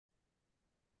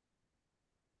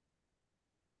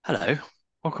Hello,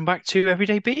 welcome back to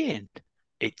Everyday Being.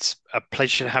 It's a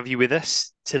pleasure to have you with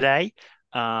us today.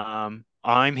 I'm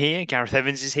here, Gareth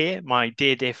Evans is here, my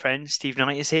dear friend Steve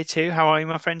Knight is here too. How are you,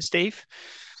 my friend Steve?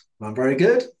 I'm very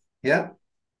good. Yeah,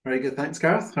 very good. Thanks,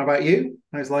 Gareth. How about you?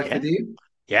 How's life Yeah, with you?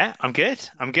 yeah, I'm good.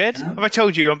 I'm good. Yeah. Have I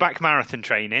told you I'm back marathon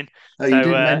training? Oh, you So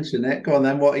did mention it. Go on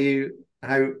then.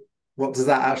 What does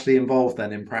that actually involve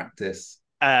then in practice?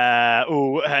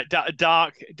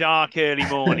 Dark early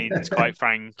mornings, quite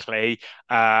frankly,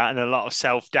 and a lot of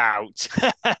self-doubt.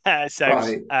 So,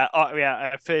 Right.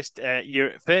 yeah,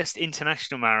 your first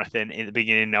international marathon in the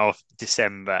beginning of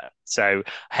December. So,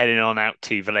 heading on out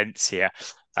to Valencia,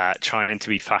 trying to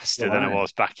be faster than I Wow.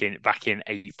 was back in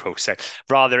April. So,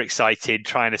 rather excited,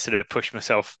 trying to sort of push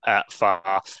myself far.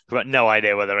 I've got no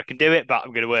idea whether I can do it, but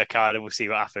I'm going to work hard and we'll see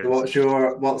what So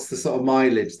happens. what's the sort of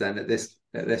mileage then at this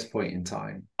point in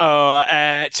time?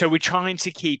 So we're trying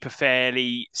to keep a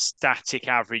fairly static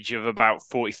average of about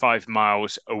 45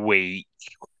 miles a week.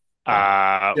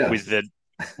 Wow. With Just.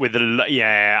 the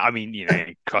yeah, I mean,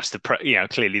 across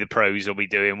clearly the pros will be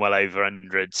doing well over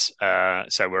hundreds.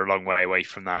 So we're a long way away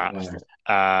from that.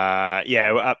 Wow.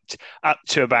 Yeah, we're up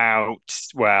to about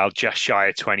just shy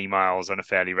of 20 miles on a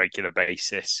fairly regular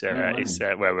basis. Oh, Is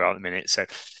wow. where we are at the minute. So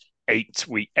 8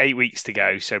 weeks to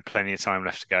go. So plenty of time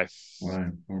left to go.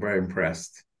 Wow. I'm very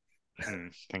impressed.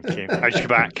 Thank you. How's your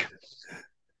back?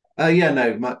 Yeah,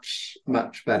 no, much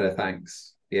better,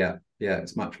 thanks. Yeah, yeah,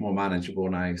 it's much more manageable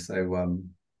now. So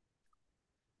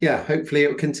yeah, hopefully it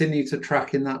will continue to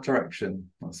track in that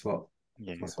direction. Yeah.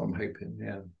 That's what I'm hoping.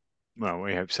 Yeah. Well,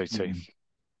 we hope so too.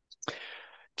 Mm.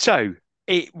 So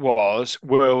it was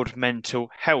World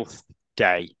Mental Health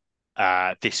Day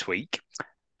this week,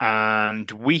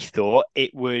 and we thought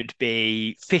it would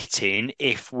be fitting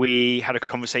if we had a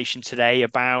conversation today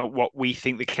about what we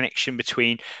think the connection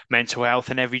between mental health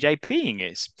and everyday being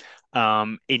is.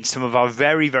 In some of our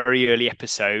very, very early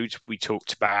episodes, we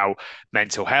talked about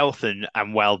mental health and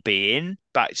well-being,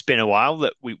 but it's been a while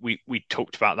that we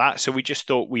talked about that. So we just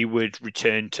thought we would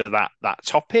return to that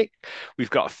topic. We've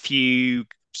got a few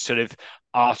sort of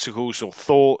articles or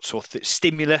thoughts or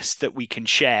stimulus that we can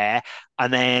share,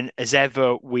 and then, as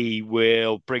ever, we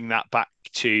will bring that back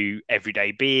to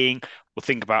everyday being. We'll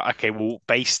think about, okay, well,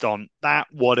 based on that,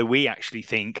 what do we actually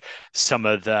think some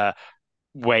of the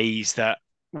ways that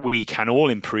we can all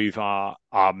improve our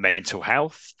mental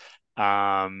health?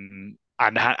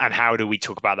 And how do we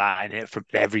talk about that in it from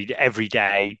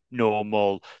everyday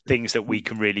normal things that we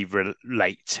can really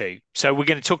relate to? So we're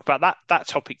going to talk about that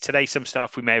topic today. Some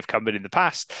stuff we may have covered in the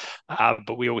past,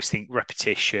 but we always think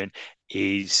repetition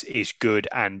is good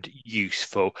and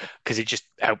useful because it just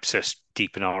helps us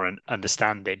deepen our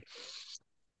understanding.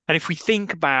 And if we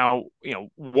think about,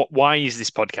 why is this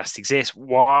podcast exist?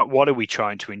 What are we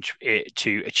trying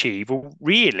to achieve? Well,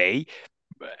 really,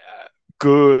 uh,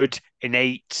 good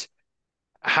innate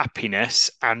happiness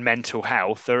and mental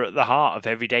health are at the heart of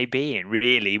everyday being.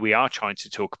 Really, we are trying to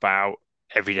talk about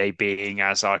everyday being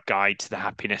as our guide to the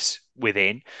happiness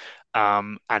within.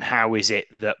 And how is it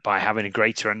that by having a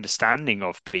greater understanding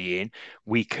of being,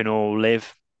 we can all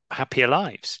live happier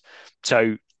lives?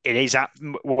 So it is at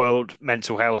World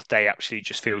Mental Health Day. Actually,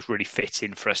 just feels really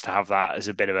fitting for us to have that as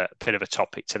a bit of a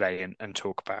topic today and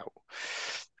talk about.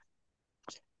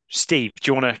 Steve, do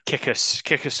you want to kick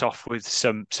us off with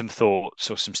some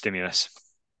thoughts or some stimulus?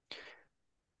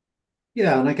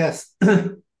 Yeah, and I guess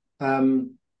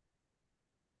um,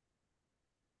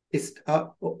 it's I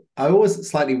always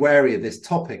slightly wary of this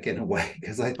topic in a way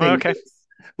because I Oh, think okay.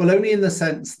 only in the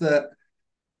sense that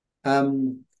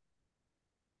um,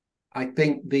 I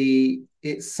think the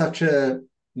it's such a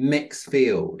mixed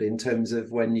field in terms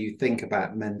of when you think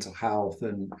about mental health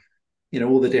and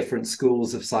all the different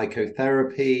schools of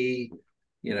psychotherapy.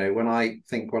 When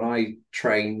I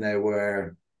trained, there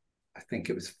were, I think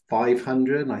it was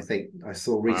 500. And I think I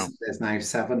saw Wow. recently there's now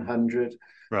 700.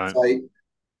 Right.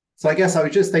 So I guess I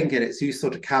was just thinking it's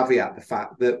useful to caveat the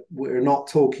fact that we're not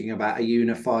talking about a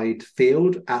unified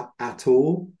field at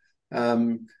all.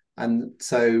 Um, and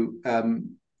so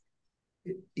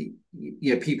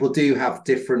people do have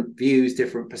different views,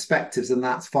 different perspectives, and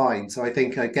that's fine. So I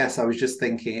guess I was just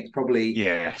thinking it's probably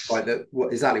Yes. like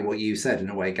exactly what you said in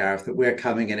a way, Gareth, that we're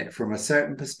coming in it from a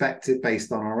certain perspective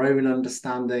based on our own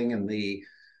understanding and the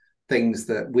things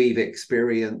that we've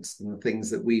experienced and the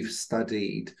things that we've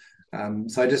studied.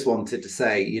 So I just wanted to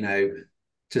say,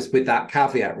 just with that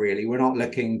caveat, really, we're not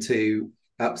looking to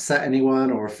upset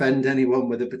anyone or offend anyone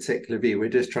with a particular view. We're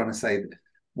just trying to say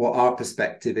what our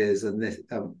perspective is and this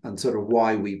and sort of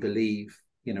why we believe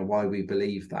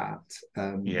that.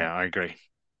 Um, Yeah, I agree.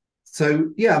 So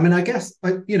yeah, I mean, I guess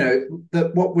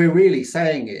that what we're really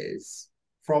saying is,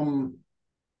 from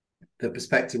the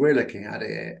perspective we're looking at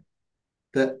it,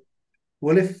 that,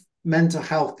 well, if mental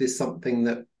health is something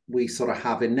that we sort of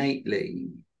have innately,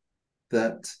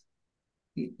 that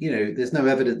there's no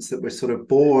evidence that we're sort of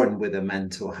born with a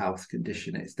mental health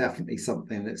condition. It's definitely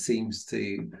something that seems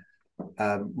to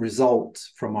result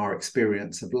from our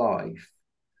experience of life.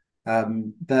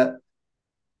 That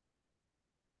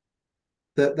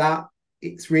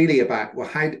it's really about, well,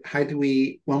 how do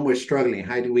we, when we're struggling,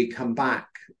 how do we come back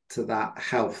to that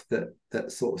health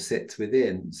that sort of sits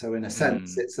within? So in a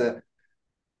sense, it's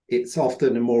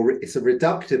often it's a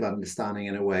reductive understanding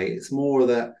in a way. It's more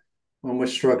that when we're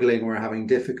struggling, we're having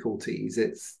difficulties,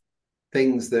 it's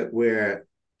things that we're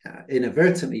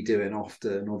inadvertently doing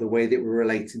often, or the way that we're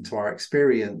relating to our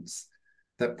experience,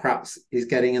 that perhaps is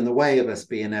getting in the way of us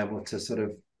being able to sort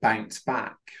of bounce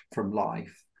back from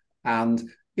life. And,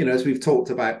 as we've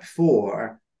talked about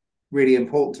before, really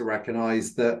important to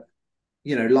recognize that,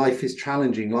 life is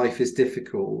challenging, life is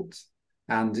difficult.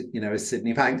 And, as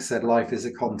Sydney Banks said, life is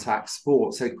a contact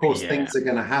sport. So, of course, things are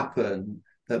going to happen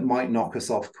that might knock us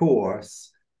off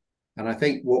course. And I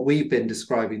think what we've been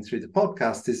describing through the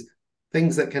podcast is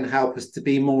things that can help us to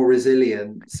be more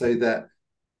resilient, so that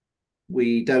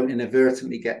we don't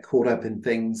inadvertently get caught up in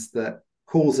things that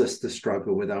cause us to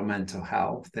struggle with our mental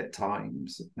health at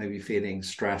times, maybe feeling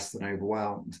stressed and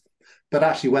overwhelmed. But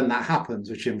actually, when that happens,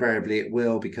 which invariably it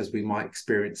will, because we might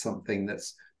experience something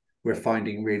we're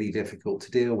finding really difficult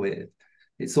to deal with,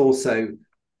 it's also,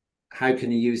 how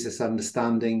can you use this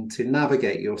understanding to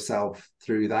navigate yourself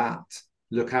through that,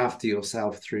 look after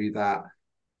yourself through that,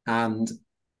 and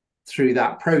through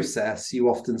that process, you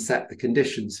often set the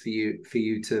conditions for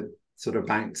you to sort of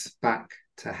bounce back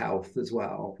to health as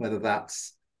well, whether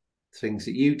that's things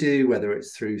that you do, whether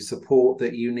it's through support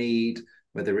that you need,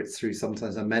 whether it's through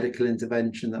sometimes a medical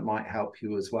intervention that might help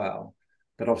you as well.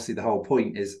 But obviously the whole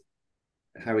point is,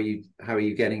 how are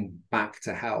you getting back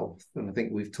to health? And I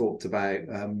think we've talked about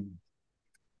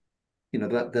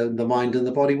that the mind and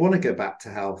the body want to go back to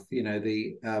health,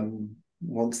 the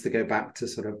wants to go back to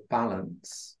sort of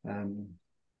balance. And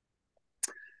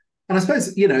I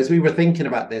suppose, as we were thinking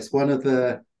about this, one of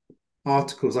the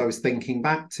articles I was thinking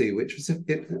back to, which was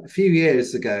a few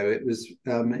years ago, it was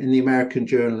in the American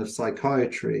Journal of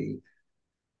Psychiatry,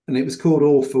 and it was called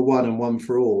All for One and One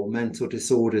for All: Mental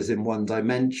Disorders in One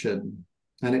Dimension.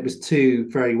 And it was two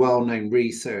very well-known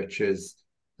researchers,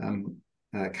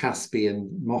 Caspi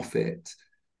and Moffat,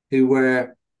 who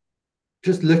were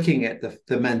just looking at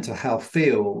the mental health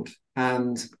field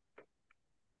and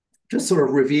just sort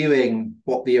of reviewing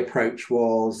what the approach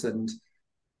was, and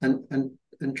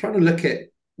trying to look at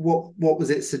what was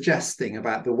it suggesting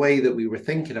about the way that we were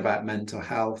thinking about mental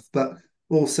health, but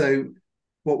also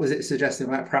what was it suggesting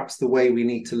about perhaps the way we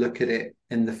need to look at it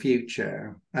in the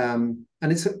future.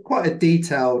 And it's quite a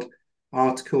detailed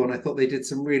article, and I thought they did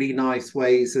some really nice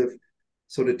ways of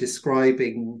sort of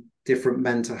describing different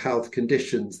mental health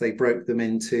conditions. They broke them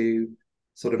into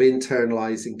sort of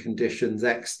internalizing conditions,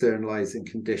 externalizing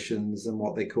conditions, and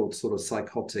what they called sort of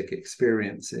psychotic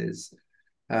experiences.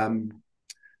 And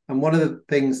one of the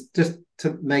things, just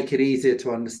to make it easier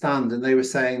to understand, and they were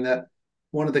saying that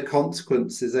one of the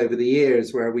consequences over the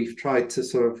years, where we've tried to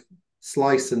sort of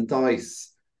slice and dice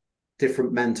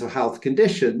different mental health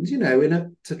conditions,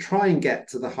 to try and get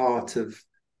to the heart of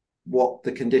what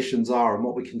the conditions are and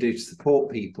what we can do to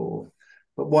support people.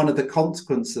 But one of the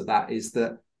consequences of that is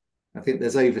that I think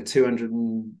there's over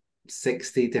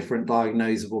 260 different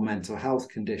diagnosable mental health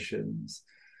conditions.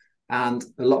 And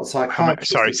a lot of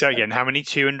psychiatrists... Sorry, say again, how many?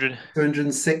 200?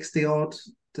 260 odd.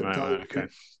 Right, okay.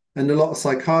 And a lot of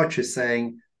psychiatrists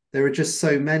saying there are just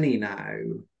so many now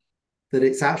that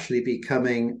it's actually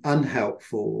becoming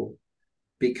unhelpful,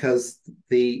 because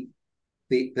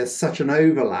there's such an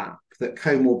overlap that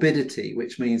comorbidity,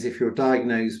 which means if you're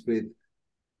diagnosed with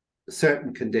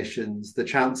certain conditions, the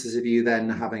chances of you then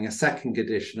having a second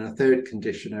condition, a third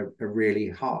condition are really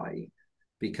high,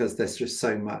 because there's just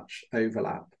so much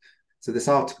overlap. So this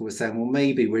article was saying, well,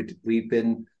 maybe we've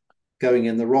been going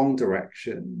in the wrong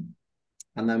direction.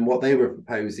 And then what they were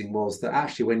proposing was that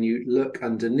actually, when you look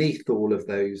underneath all of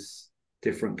those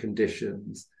different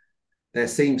conditions, there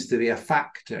seems to be a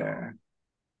factor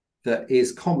that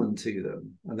is common to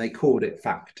them. And they called it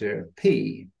factor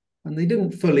P. And they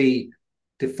didn't fully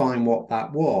define what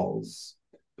that was,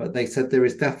 but they said there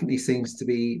definitely seems to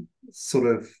be sort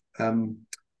of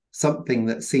something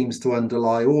that seems to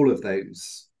underlie all of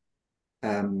those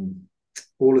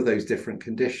different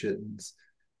conditions.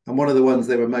 And one of the ones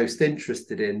they were most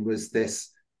interested in was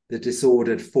this the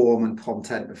disordered form and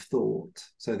content of thought.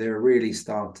 So they were really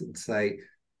starting to say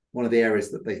one of the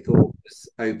areas that they thought was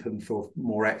open for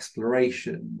more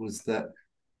exploration was that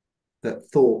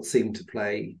thought seemed to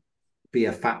be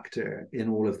a factor in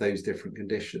all of those different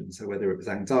conditions. So whether it was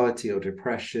anxiety or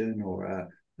depression or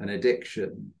an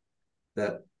addiction,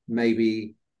 that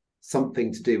maybe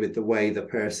something to do with the way the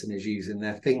person is using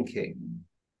their thinking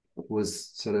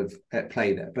was sort of at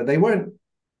play there. But they weren't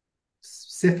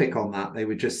specific on that. They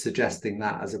were just suggesting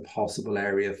that as a possible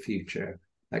area of future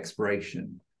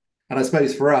exploration. And I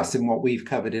suppose for us, in what we've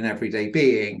covered in Everyday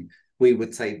Being, we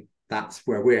would say that's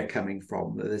where we're coming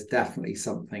from, that there's definitely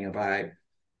something about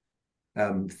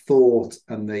thought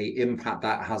and the impact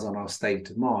that has on our state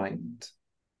of mind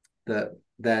that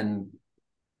then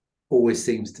always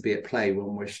seems to be at play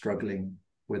when we're struggling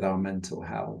with our mental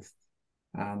health.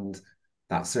 And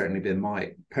that's certainly been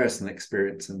my personal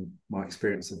experience and my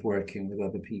experience of working with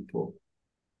other people.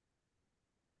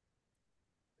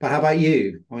 But how about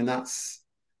you? I mean,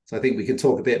 so I think we can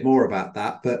talk a bit more about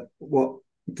that. But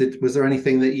was there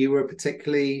anything that you were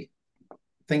particularly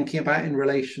thinking about in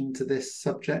relation to this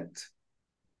subject?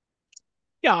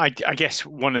 Yeah, I guess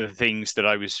one of the things that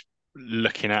I was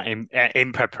looking at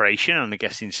in preparation, and I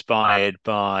guess inspired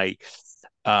by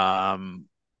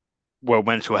World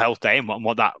Mental Health Day and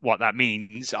what that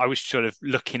means, I was sort of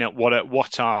looking at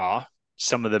what are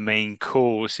some of the main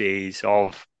causes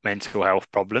of mental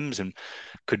health problems, and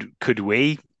could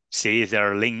we see, is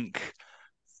there a link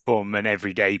from an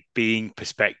everyday being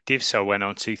perspective? So I went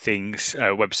on to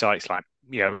websites like,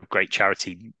 great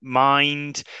charity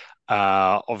Mind,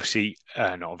 obviously,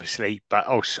 not obviously, but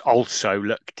also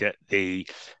looked at the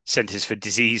Centers for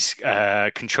Disease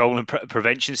Control and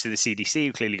Prevention, so the CDC,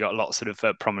 who clearly got a lot sort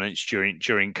of prominence during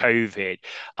COVID,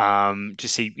 to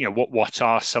see, what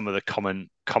are some of the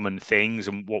common things,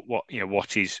 and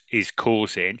what is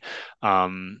causing,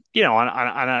 and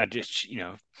I just,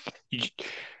 you,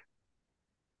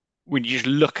 when you just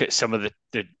look at some of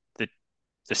the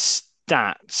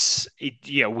stats,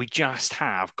 we just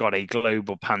have got a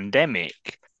global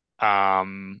pandemic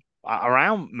around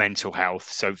mental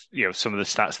health. So, some of the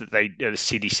stats that the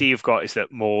CDC have got is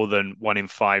that more than 1 in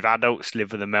 5 adults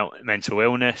live with a mental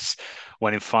illness.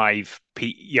 1 in 5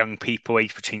 young people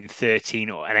aged between 13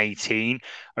 and 18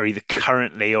 are either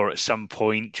currently or at some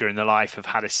point during their life have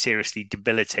had a seriously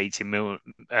debilitating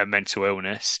mental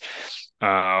illness.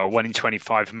 1 in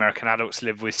 25 American adults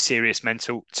live with serious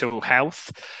mental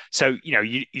health. So,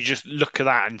 you just look at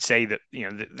that and say that,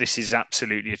 that this is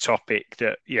absolutely a topic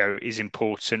that, is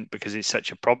important because it's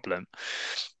such a problem.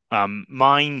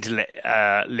 Mind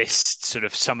lists sort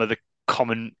of some of the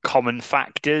common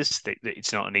factors. That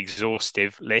it's not an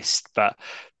exhaustive list, but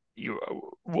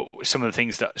some of the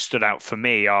things that stood out for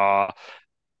me are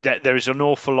that there is an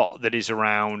awful lot that is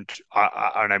around.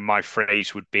 I know my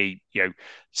phrase would be,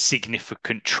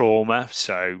 significant trauma.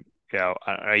 So,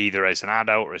 either as an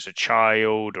adult or as a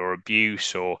child, or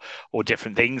abuse, or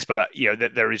different things. But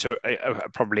that there is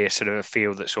probably a sort of a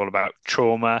field that's all about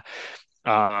trauma.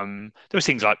 There was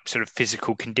things like sort of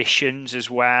physical conditions as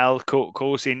well,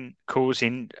 causing poor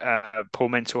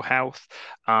mental health.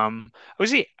 I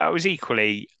was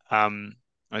equally I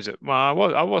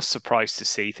was surprised to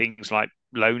see things like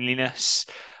loneliness,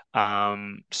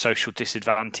 social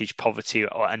disadvantage, poverty,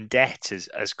 and debt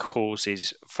as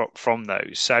causes from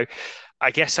those. So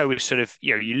I guess I was sort of,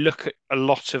 you look at a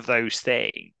lot of those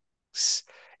things,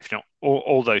 if not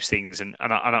all those things, and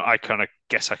I kind of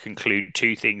guess I conclude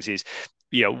two things is,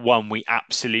 one, we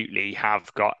absolutely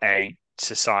have got a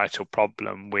societal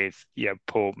problem with,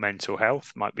 poor mental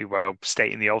health. Might be well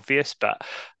stating the obvious, but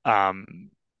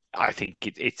I think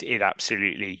it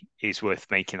absolutely is worth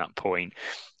making that point.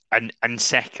 And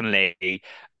secondly,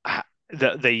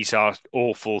 that these are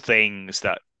awful things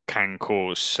that can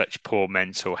cause such poor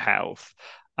mental health.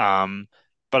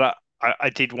 But I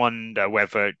did wonder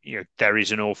whether, there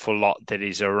is an awful lot that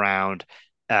is around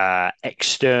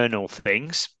external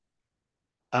things,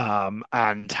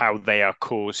 and how they are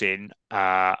causing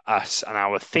us and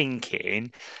our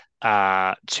thinking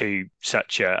to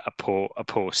such a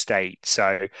poor state.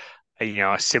 So,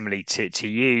 similarly to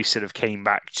you, sort of came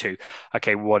back to,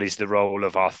 okay, what is the role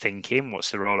of our thinking?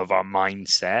 What's the role of our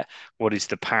mindset? What is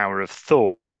the power of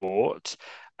thought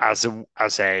as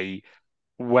a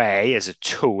way, as a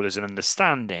tool, as an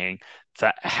understanding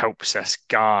that helps us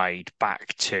guide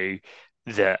back to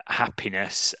the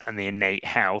happiness and the innate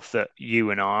health that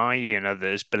you and I and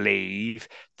others believe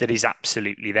that is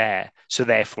absolutely there. So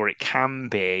therefore, it can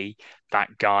be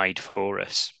that guide for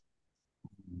us.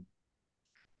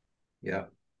 Yeah.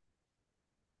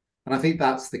 And I think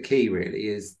that's the key, really,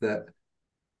 is that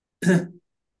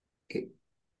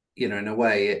in a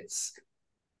way, it's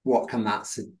what can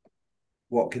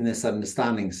what can this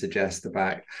understanding suggest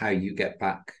about how you get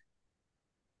back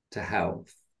to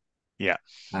health? Yeah.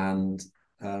 And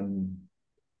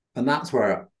that's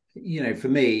where, for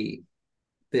me,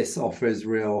 this offers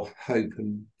real hope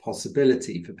and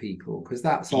possibility for people, because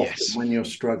that's often Yes. when you're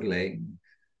struggling.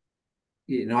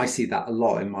 I see that a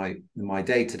lot in my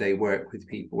day-to-day work with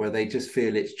people, where they just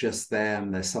feel it's just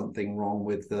them, there's something wrong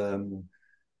with them.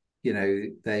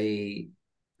 They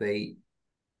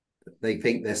they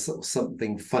think there's sort of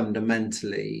something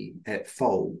fundamentally at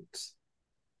fault.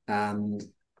 And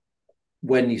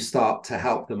when you start to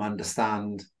help them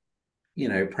understand,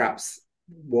 perhaps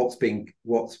what's been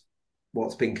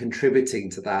contributing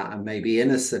to that, and maybe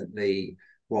innocently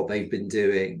what they've been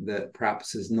doing that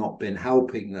perhaps has not been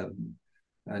helping them,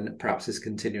 and perhaps is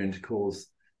continuing to cause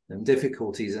them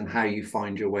difficulties, and how you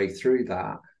find your way through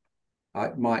that.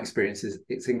 My experience is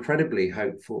it's incredibly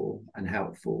hopeful and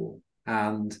helpful.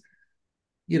 And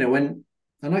when,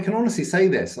 and I can honestly say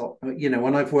this,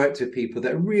 when I've worked with people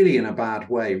that are really in a bad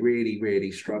way, really,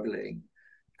 really struggling,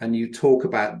 and you talk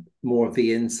about more of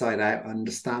the inside out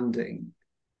understanding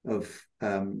of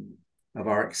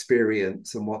our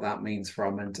experience and what that means for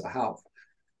our mental health.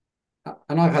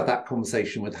 And I've had that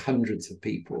conversation with hundreds of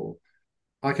people.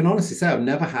 I can honestly say I've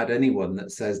never had anyone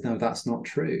that says, no, that's not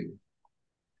true.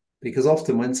 Because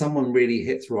often when someone really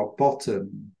hits rock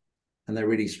bottom and they're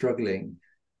really struggling,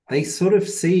 they sort of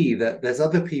see that there's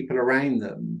other people around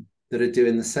them that are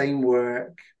doing the same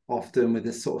work, often with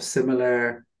this sort of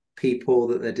similar people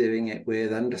that they're doing it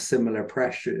with, under similar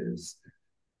pressures,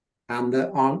 and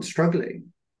that aren't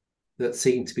struggling, that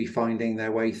seem to be finding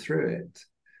their way through it.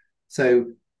 So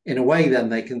in a way, then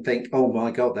they can think, oh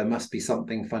my God, there must be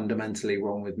something fundamentally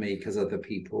wrong with me because other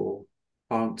people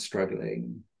aren't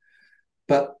struggling.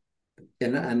 But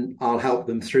and I'll help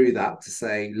them through that to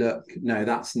say, look, no,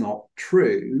 that's not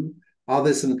true. Are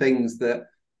there some things that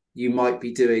you might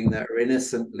be doing that are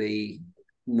innocently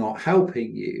not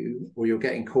helping you, or you're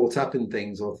getting caught up in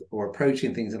things, or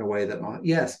approaching things in a way that might,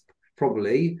 yes,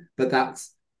 probably, but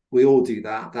we all do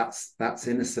that. That's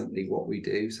innocently what we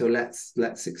do. So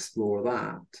let's explore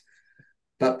that.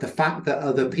 But the fact that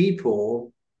other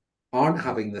people aren't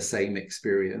having the same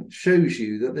experience shows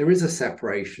you that there is a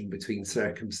separation between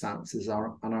circumstances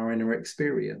and our inner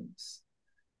experience.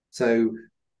 So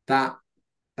that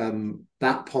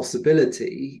that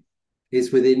possibility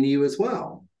is within you as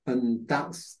well. And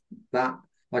that,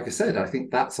 like I said, I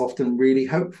think that's often really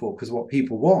hopeful, because what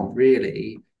people want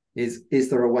really is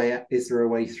there a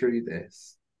way through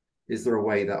this? Is there a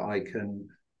way that I can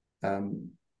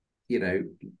um,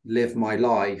 live my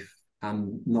life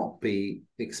and not be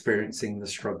experiencing the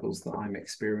struggles that I'm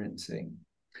experiencing?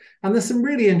 And there's some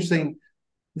really interesting,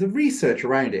 the research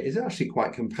around it is actually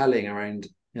quite compelling around,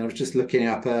 I was just looking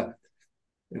up a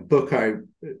book I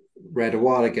read a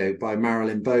while ago by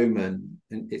Marilyn Bowman,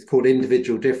 and it's called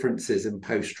Individual Differences in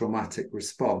Post-Traumatic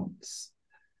Response.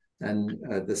 And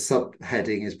the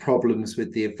subheading is Problems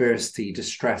with the Adversity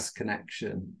Distress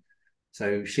Connection.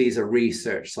 So she's a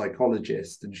research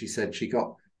psychologist, and she said she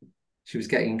was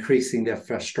getting increasingly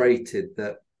frustrated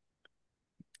that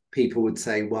people would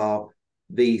say, well,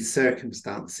 these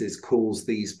circumstances cause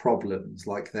these problems,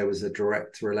 like there was a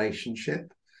direct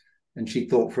relationship. And she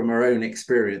thought, from her own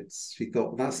experience, she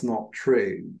thought that's not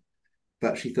true.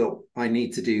 But she thought, I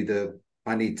need to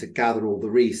gather all the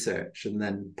research and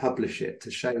then publish it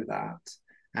to show that.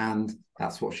 And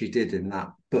that's what she did in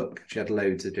that book. She had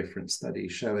loads of different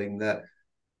studies showing that,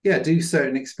 yeah, do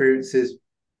certain experiences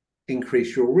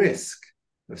increase your risk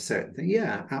of certain things?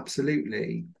 Yeah,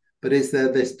 absolutely. But is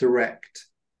there this direct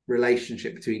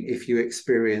relationship between, if you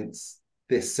experience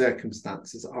this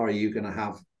circumstances, are you going to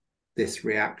have this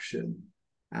reaction?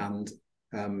 And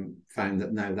found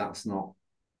that no, that's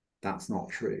not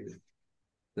true.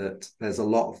 That there's a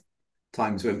lot of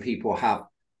times when people have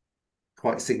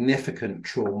quite significant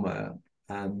trauma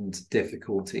and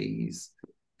difficulties,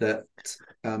 that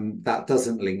that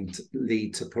doesn't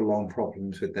lead to prolonged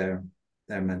problems with their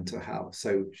mental health.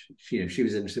 So she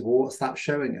was interested, well, what's that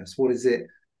showing us? What is it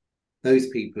those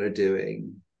people are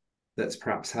doing that's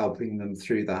perhaps helping them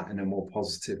through that in a more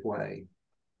positive way?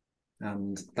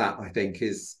 And that, I think,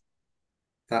 is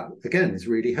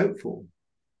really hopeful,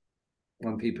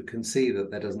 when people can see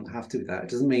that there doesn't have to be that. It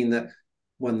doesn't mean that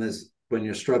when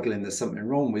you're struggling, there's something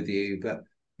wrong with you, but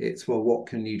it's, well, what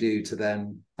can you do to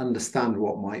then understand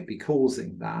what might be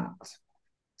causing that,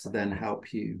 to then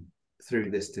help you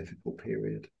through this difficult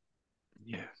period?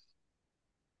 Yeah.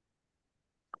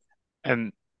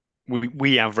 And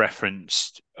we have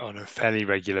referenced on a fairly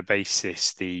regular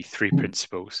basis the three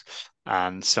principles,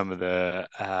 and some of the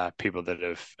people that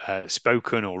have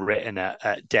spoken or written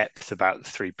at depth about the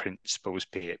three principles,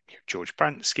 be it George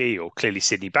Pransky or clearly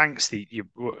Sydney Banks, who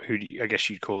I guess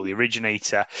you'd call the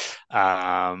originator,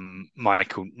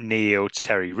 Michael Neal,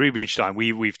 Terry Rubinstein.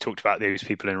 We've talked about those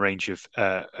people in a range of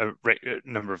a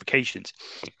number of occasions.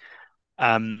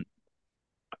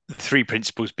 The three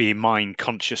principles being mind,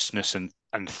 consciousness, and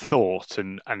thought,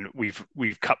 and we've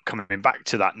kept coming back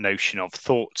to that notion of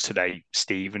thought today,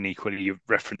 Steve, and equally you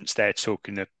referenced there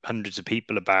talking to hundreds of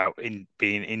people about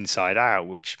being inside out,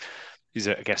 which is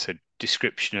I guess a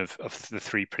description of the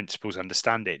three principles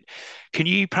understanding. Can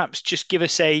you perhaps just give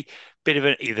us a bit of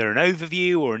either an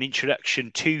overview or an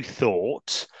introduction to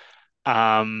thought,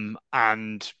 and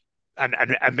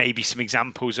maybe some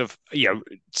examples of,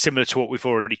 similar to what we've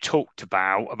already talked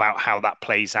about how that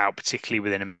plays out, particularly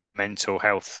within a mental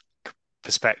health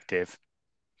perspective?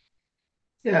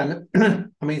 Yeah,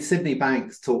 and I mean, Sydney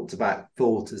Banks talked about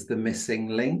thought as the missing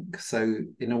link. So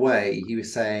in a way, he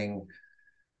was saying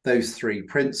those three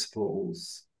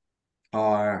principles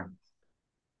are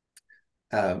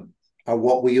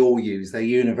what we all use. They're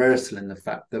universal in the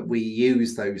fact that we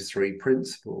use those three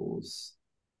principles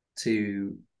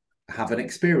to have an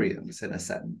experience, in a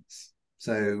sense.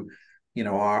 So,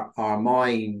 our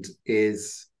mind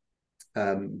is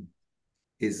the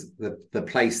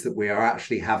place that we are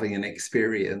actually having an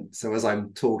experience. So as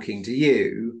I'm talking to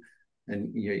you,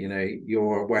 and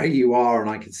you're where you are, and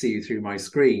I can see you through my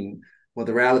screen. Well,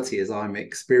 the reality is I'm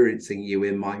experiencing you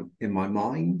in my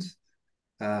mind.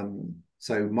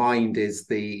 So mind is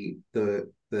the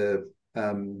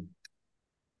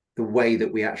way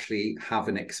that we actually have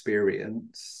an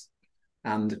experience.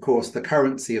 And of course, the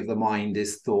currency of the mind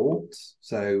is thought.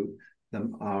 So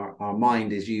our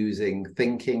mind is using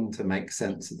thinking to make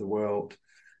sense of the world.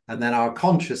 And then our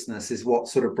consciousness is what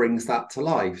sort of brings that to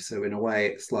life. So in a way,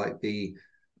 it's like a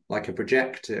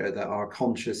projector, that our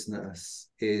consciousness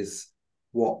is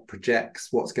what projects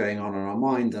what's going on in our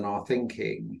mind and our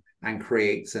thinking and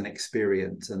creates an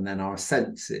experience. And then our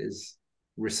senses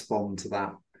respond to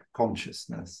that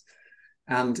consciousness.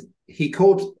 And he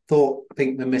called thought, I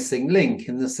think, the missing link,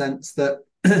 in the sense that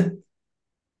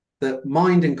that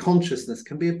mind and consciousness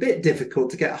can be a bit difficult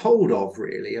to get hold of,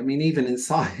 really. I mean, even in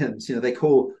science, they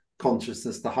call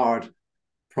consciousness the hard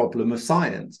problem of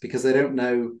science, because they don't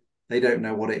know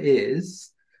what it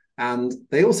is, and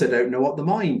they also don't know what the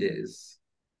mind is.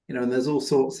 And there's all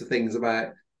sorts of things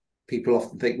about, people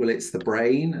often think, well, it's the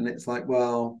brain, and it's like,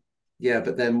 well, yeah,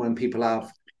 but then when people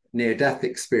have near-death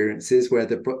experiences where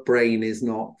the brain is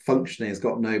not functioning, has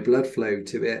got no blood flow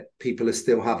to it, people are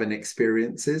still having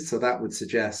experiences. So that would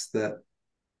suggest that,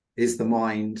 is the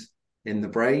mind in the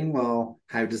brain? Well,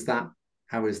 how is that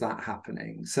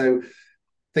happening? So I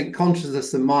think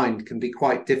consciousness and mind can be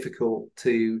quite difficult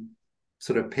to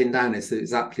sort of pin down as to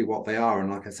exactly what they are.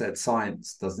 And like I said,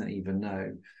 science doesn't even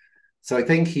know. So I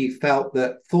think he felt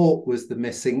that thought was the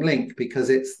missing link, because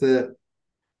it's the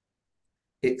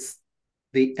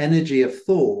energy of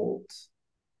thought.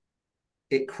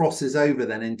 It crosses over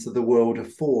then into the world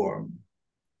of form.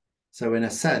 So in a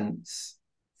sense,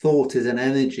 thought is an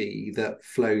energy that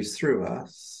flows through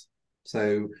us.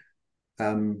 So,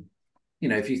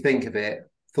 if you think of it,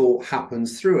 thought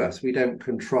happens through us. We don't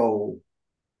control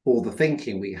all the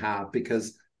thinking we have,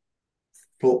 because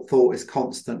thought is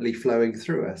constantly flowing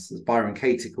through us. As Byron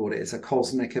Katie called it, it's a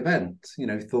cosmic event.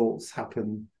 Thoughts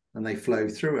happen and they flow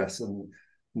through us. And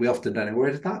we often don't know,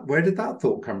 where did that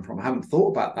thought come from? I haven't thought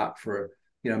about that for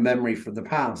memory from the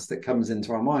past that comes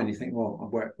into our mind. You think, well,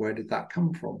 where did that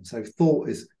come from? So thought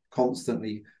is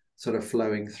constantly sort of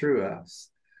flowing through us.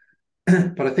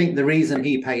 But I think the reason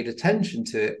he paid attention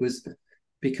to it was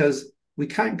because we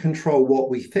can't control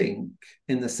what we think,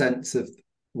 in the sense of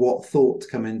what thoughts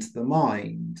come into the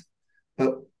mind,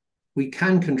 but we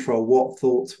can control what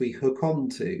thoughts we hook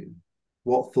onto,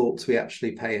 what thoughts we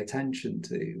actually pay attention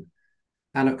to.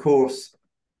 And of course,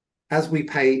 as we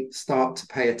start to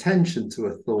pay attention to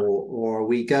a thought, or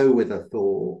we go with a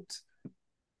thought,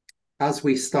 as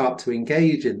we start to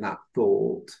engage in that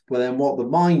thought, well, then what the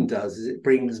mind does is it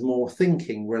brings more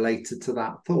thinking related to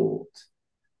that thought.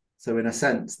 So in a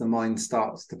sense, the mind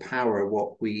starts to power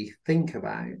what we think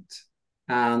about,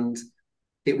 and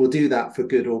it will do that for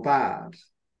good or bad.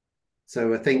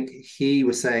 So I think he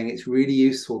was saying it's really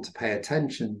useful to pay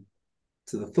attention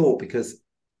to the thought, because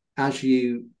as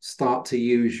you start to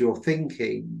use your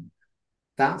thinking,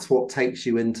 that's what takes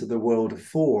you into the world of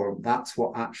form. That's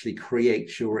what actually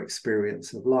creates your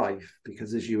experience of life.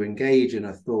 Because as you engage in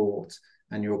a thought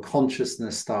and your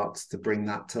consciousness starts to bring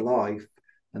that to life,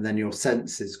 and then your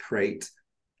senses create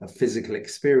a physical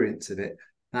experience of it,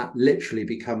 that literally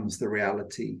becomes the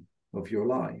reality of your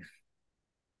life.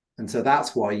 And so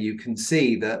that's why you can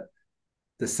see that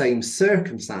the same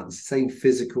circumstance, same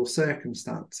physical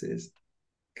circumstances,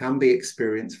 can be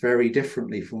experienced very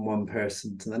differently from one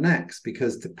person to the next,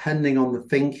 because depending on the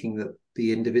thinking that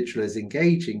the individual is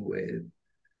engaging with,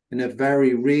 in a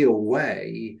very real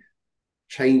way,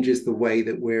 changes the way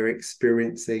that we're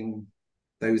experiencing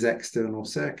those external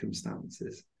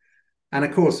circumstances. And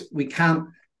of course, we can't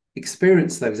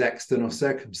experience those external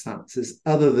circumstances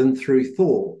other than through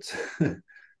thought.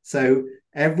 So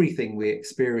everything we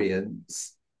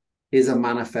experience is a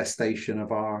manifestation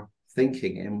of our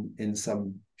thinking in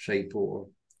some shape or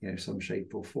some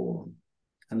shape or form.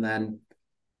 And then,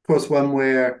 of course, when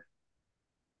we're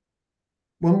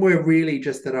really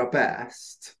just at our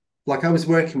best, like I was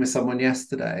working with someone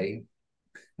yesterday,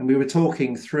 and we were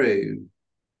talking through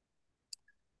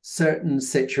certain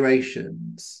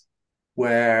situations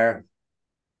where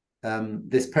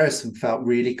this person felt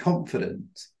really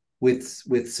confident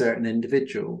with certain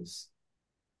individuals,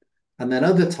 and then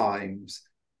other times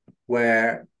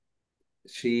where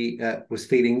she was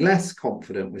feeling less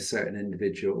confident with certain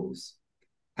individuals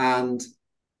and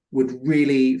would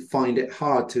really find it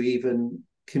hard to even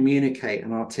communicate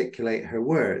and articulate her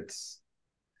words.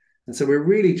 And so we're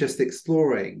really just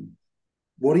exploring,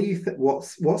 what do you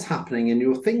what's happening in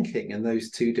your thinking in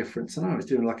those two different scenarios,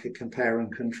 doing like a compare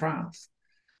and contrast.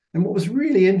 And what was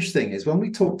really interesting is when we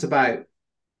talked about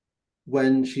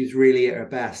when she's really at her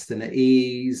best and at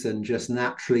ease and just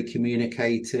naturally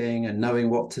communicating and knowing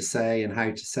what to say and how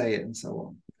to say it and so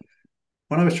on.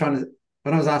 When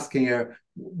I was asking her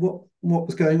what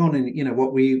was going on in,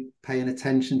 what were you paying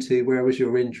attention to? Where was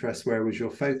your interest? Where was your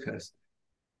focus?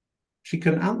 She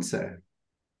couldn't answer.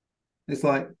 It's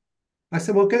like, I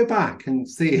said, well, go back and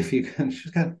see if you can.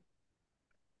 She's going,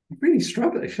 I'm really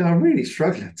struggling. I'm really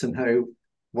struggling to know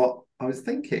what I was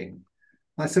thinking.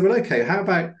 I said, well, okay, how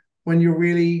about when you're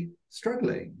really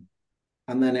struggling?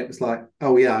 And then it was like,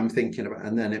 oh yeah, I'm thinking about,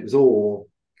 and then it was all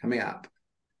coming up.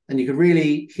 And you could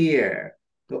really hear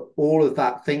that all of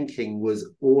that thinking was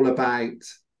all about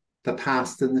the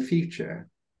past and the future.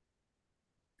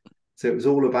 So it was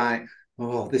all about,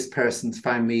 oh, this person's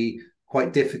found me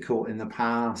quite difficult in the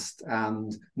past,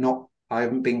 and I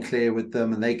haven't been clear with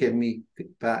them, and they give me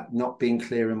feedback, not being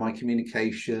clear in my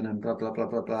communication, and blah, blah, blah,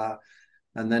 blah, blah.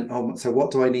 And then, so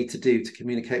what do I need to do to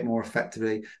communicate more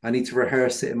effectively? I need to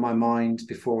rehearse it in my mind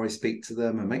before I speak to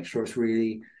them and make sure it's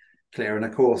really clear. And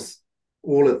of course,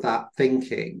 all of that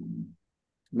thinking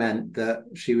meant that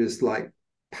she was like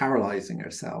paralyzing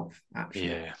herself,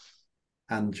 actually. Yeah.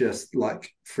 And just like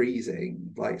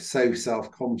freezing, like so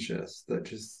self-conscious that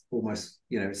just almost,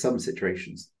 some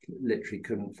situations literally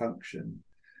couldn't function.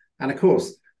 And of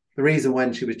course, the reason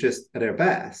when she was just at her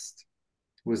best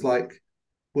was like,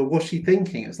 well, what's she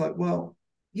thinking? It's like, well,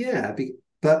 yeah,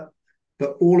 but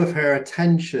all of her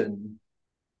attention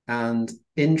and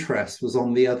interest was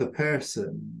on the other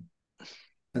person.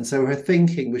 And so her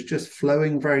thinking was just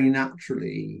flowing very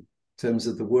naturally in terms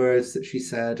of the words that she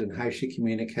said and how she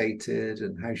communicated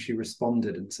and how she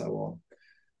responded and so on.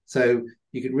 So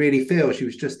you could really feel she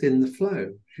was just in the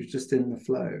flow. She was just in the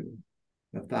flow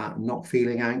of that, not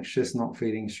feeling anxious, not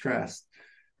feeling stressed.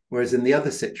 Whereas in the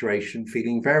other situation,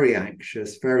 feeling very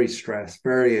anxious, very stressed,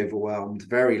 very overwhelmed,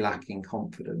 very lacking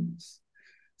confidence.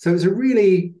 So it was a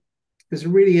really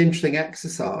interesting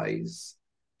exercise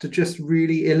to just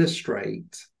really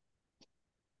illustrate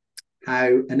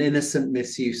how an innocent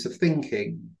misuse of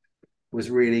thinking was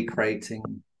really creating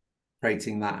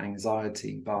that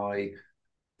anxiety by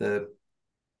the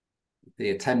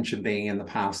attention being in the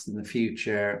past and the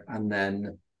future, and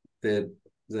then the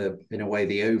in a way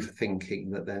the overthinking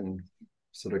that then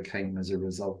sort of came as a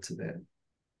result of it.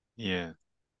 Yeah.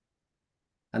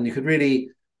 And you could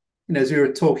really, as we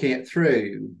were talking it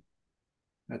through,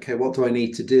 okay, what do I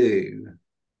need to do?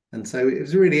 And so it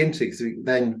was really interesting because we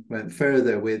then went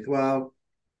further with, well,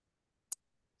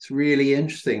 it's really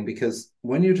interesting because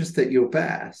when you're just at your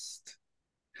best,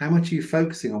 how much are you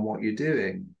focusing on what you're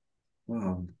doing?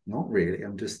 Well, not really.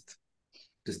 I'm just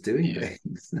doing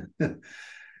things.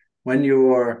 When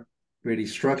you're really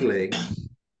struggling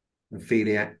and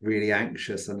feeling really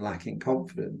anxious and lacking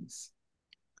confidence,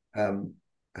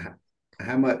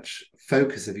 how much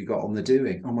focus have you got on the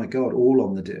doing? Oh my God, all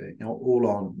on the doing, all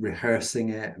on rehearsing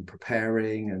it and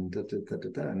preparing and da, da, da, da,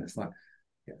 da. And it's like,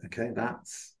 yeah, okay,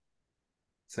 that's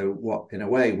so what, in a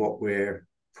way, what we're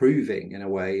proving in a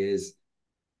way is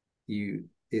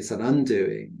it's an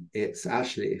undoing. It's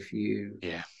actually, if you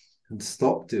can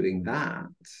stop doing that,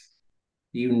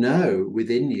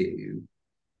 within you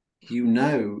you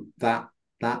know that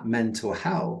that mental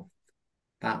health,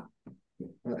 that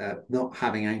not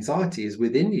having anxiety is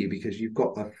within you because you've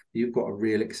got a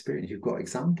real experience, you've got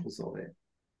examples of it.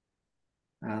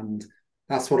 And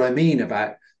that's what I mean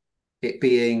about it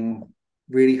being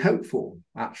really hopeful,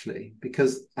 actually,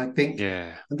 because I think,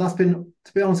 Yeah. and that's been,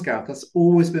 to be honest, Gareth, that's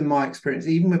always been my experience,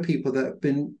 even with people that have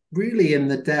been really in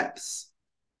the depths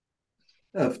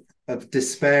of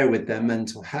despair with their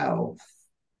mental health,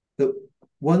 that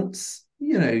once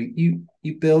you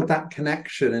build that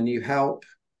connection and you help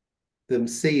them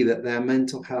see that their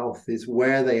mental health is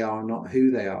where they are, not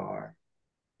who they are,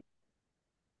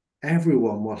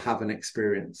 everyone will have an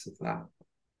experience of that,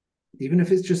 even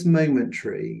if it's just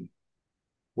momentary,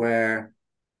 where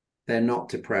they're not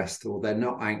depressed or they're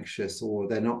not anxious or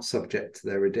they're not subject to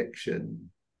their addiction.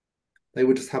 They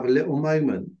will just have a little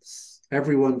moments.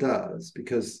 Everyone does,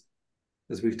 because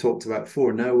as we've talked about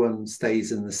before, no one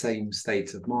stays in the same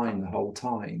state of mind the whole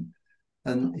time.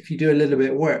 And if you do a little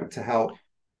bit of work to help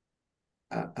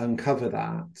uncover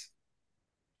that,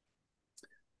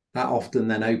 that often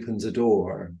then opens a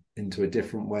door into a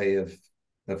different way of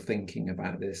thinking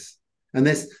about this. And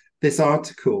this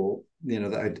article,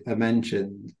 that I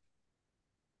mentioned,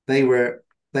 they at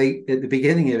the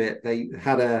beginning of it, they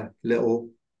had a little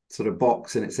sort of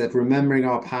box and it said, remembering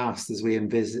our past as we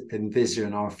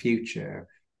envision our future.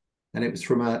 And it was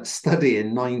from a study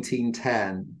in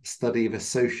 1910, study of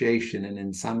association and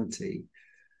insanity.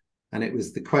 And it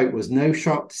was, the quote was, no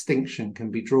sharp distinction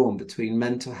can be drawn between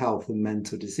mental health and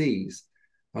mental disease.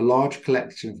 A large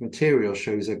collection of material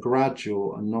shows a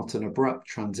gradual and not an abrupt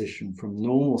transition from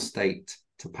normal state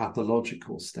to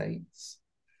pathological states.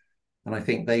 And I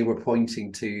think they were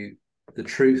pointing to the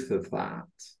truth of that,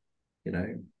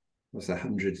 it was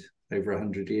over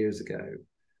 100 years ago.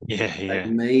 Yeah. Like Yeah.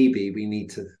 maybe we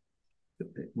need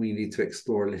to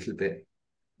explore a little bit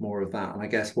more of that. And I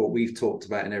guess what we've talked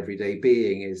about in everyday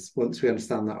being is, once we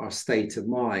understand that our state of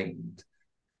mind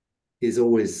is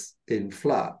always in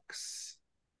flux,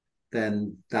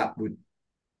 then that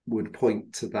would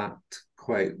point to that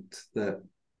quote, that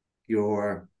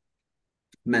your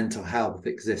mental health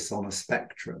exists on a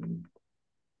spectrum,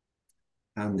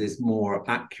 and is more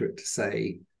accurate to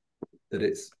say that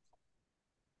it's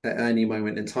at any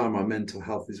moment in time, our mental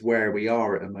health is where we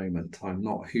are at a moment in time,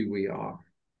 not who we are.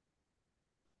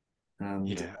 And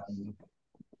Yeah.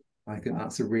 I think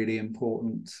that's a really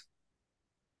important,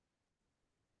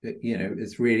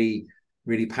 it's really,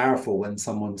 really powerful when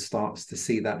someone starts to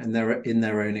see that in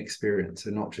their own experience,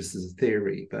 and not just as a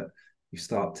theory, but you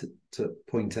start to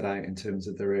point it out in terms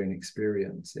of their own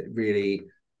experience. It really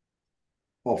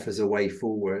offers a way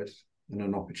forward and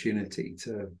an opportunity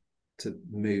to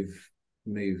move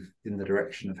in the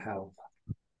direction of health.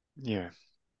 Yeah.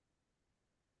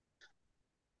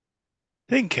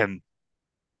 I think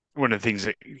one of the things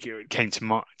that came to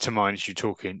mind as you were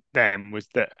talking then was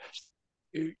that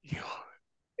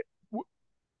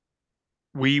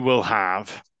we will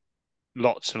have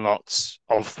lots and lots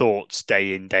of thoughts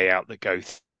day in, day out that go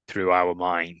through our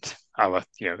mind,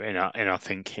 in our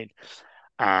thinking.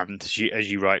 And as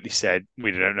you rightly said,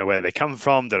 we don't know where they come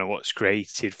from, don't know what's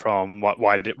created from.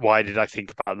 Why did I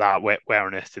think about that? Where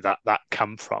on earth did that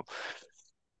come from?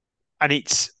 And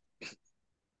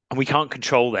we can't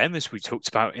control them, as we talked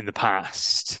about in the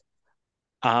past.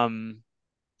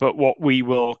 But what we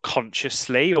will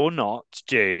consciously or not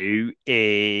do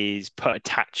is put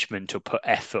attachment or put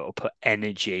effort or put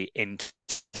energy into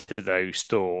those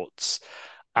thoughts.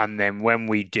 And then when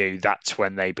we do, that's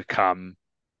when they become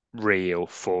real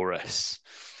for us.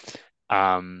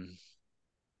 And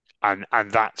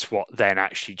that's what then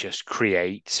actually just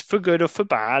creates, for good or for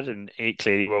bad. And it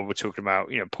clearly, well, we're talking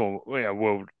about,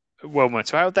 World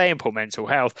Mental Health Day and poor mental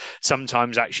health.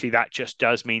 Sometimes actually that just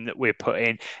does mean that we're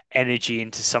putting energy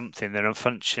into something that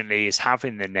unfortunately is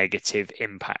having the negative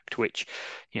impact, which,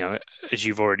 as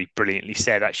you've already brilliantly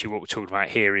said, actually what we're talking about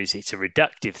here is it's a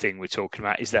reductive thing we're talking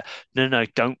about, is that no,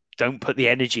 don't put the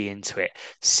energy into it.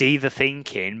 See the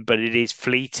thinking, but it is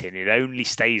fleeting. It only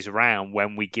stays around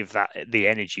when we give that the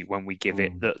energy, when we give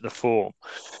it the form.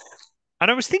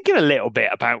 And I was thinking a little bit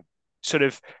about sort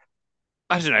of,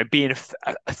 I don't know, being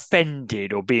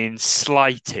offended or being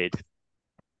slighted.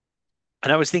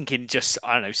 And I was thinking just,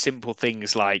 I don't know, simple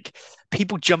things like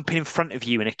people jumping in front of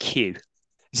you in a queue.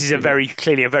 This is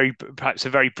perhaps a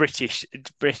very British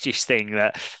thing,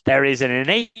 that there is an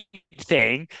innate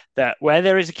thing that where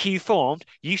there is a queue formed,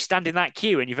 you stand in that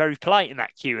queue and you're very polite in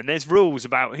that queue. And there's rules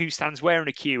about who stands where in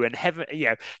a queue, and heaven,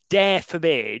 dare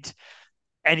forbid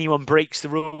anyone breaks the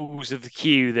rules of the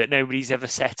queue that nobody's ever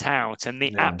set out, and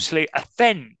the Yeah. absolute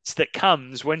offence that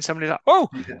comes when somebody's like, "Oh,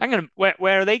 Yeah. hang on, where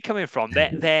are they coming from?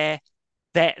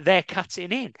 They're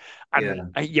cutting in," and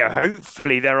Yeah.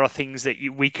 hopefully there are things that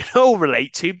we can all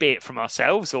relate to, be it from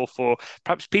ourselves or for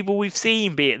perhaps people we've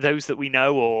seen, be it those that we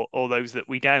know or those that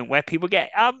we don't, where people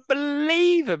get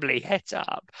unbelievably het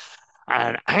up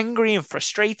and angry and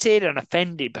frustrated and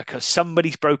offended because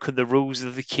somebody's broken the rules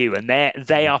of the queue and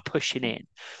they are pushing in.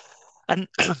 And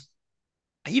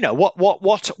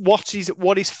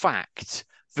what is fact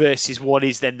versus what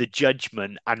is then the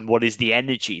judgment and what is the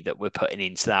energy that we're putting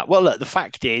into that? Well, look, the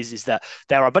fact is that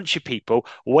there are a bunch of people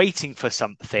waiting for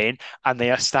something and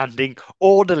they are standing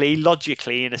orderly,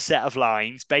 logically in a set of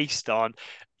lines based on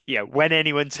when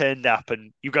anyone turned up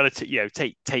and you've got to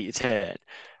take your turn.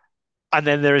 And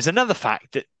then there is another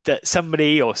fact that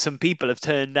somebody or some people have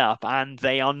turned up and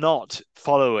they are not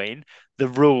following the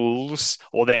rules,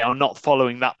 or they are not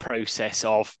following that process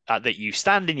of that you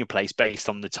stand in your place based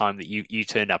on the time that you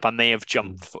turned up, and they have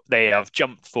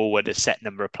jumped forward a set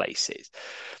number of places.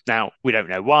 Now we don't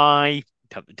know why;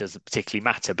 it doesn't particularly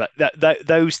matter, but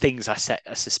those things I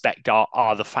suspect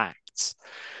are the facts.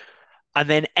 And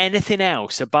then anything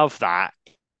else above that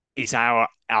is our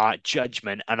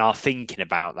judgment and our thinking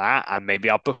about that, and maybe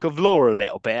our book of law a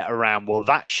little bit around, well,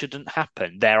 that shouldn't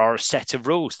happen. There are a set of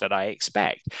rules that I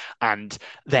expect, and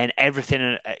then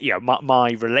everything,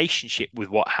 my relationship with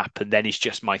what happened then is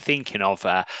just my thinking of,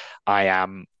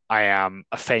 I am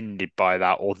offended by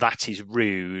that, or that is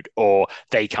rude, or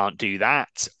they can't do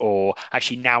that, or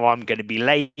actually now I'm going to be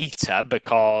later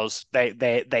because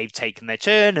they've taken their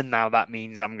turn, and now that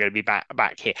means I'm going to be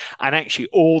back here. And actually,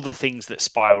 all the things that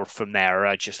spiral from there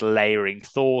are just layering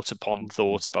thought upon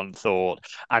thought on thought,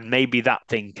 and maybe that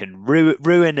thing can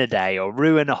ruin a day or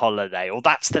ruin a holiday. Or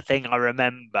that's the thing I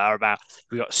remember about.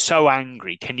 We got so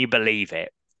angry. Can you believe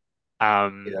it?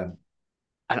 Um, Yeah.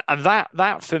 and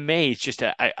that for me is just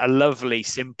a lovely,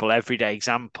 simple, everyday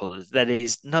example that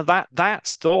is no,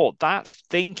 that's thought, that's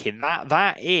thinking,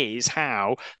 that is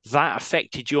how that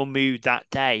affected your mood that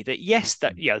day. That yes,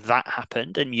 that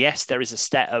happened, and yes, there is a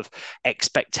set of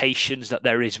expectations that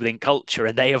there is within culture,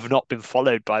 and they have not been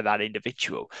followed by that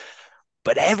individual.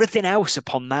 But everything else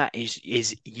upon that is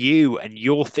you and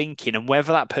your thinking, and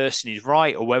whether that person is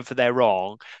right or whether they're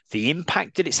wrong, the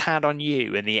impact that it's had on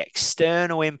you and the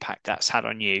external impact that's had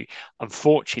on you,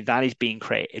 unfortunately, that is being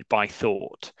created by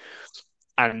thought.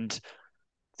 And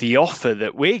the offer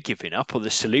that we're giving up, or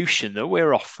the solution that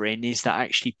we're offering, is that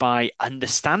actually by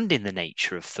understanding the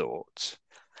nature of thought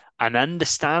and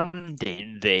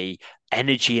understanding the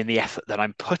energy and the effort that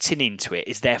I'm putting into it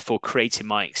is therefore creating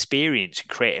my experience and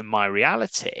creating my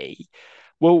reality.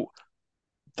 Well,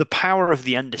 the power of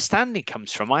the understanding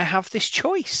comes from I have this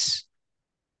choice.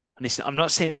 And I'm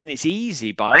not saying it's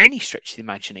easy by any stretch of the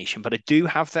imagination, but I do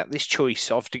have this choice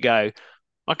of to go,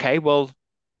 okay, well,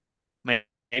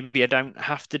 maybe I don't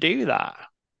have to do that.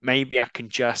 Maybe I can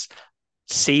just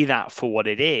see that for what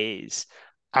it is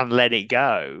and let it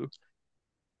go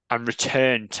and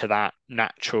return to that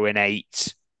natural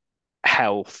innate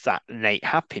health, that innate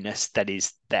happiness that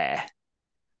is there.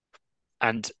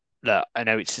 And look, I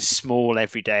know it's a small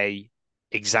everyday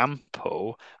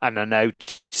example, and I know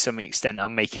to some extent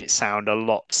I'm making it sound a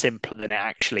lot simpler than it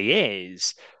actually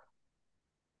is,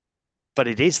 but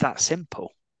it is that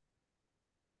simple.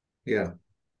 Yeah.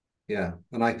 Yeah.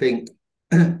 And I think,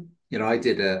 I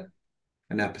did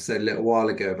an episode a little while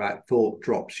ago about thought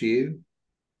drops you,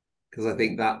 because I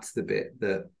think that's the bit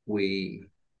that we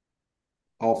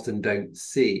often don't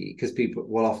see, because people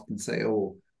will often say,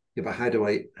 oh, yeah, but how do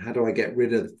I get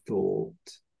rid of thought?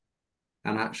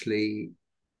 And actually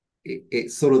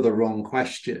it's sort of the wrong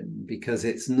question, because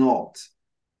it's not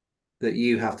that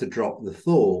you have to drop the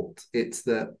thought. It's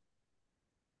that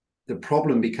the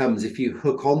problem becomes if you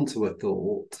hook onto a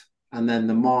thought and then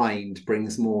the mind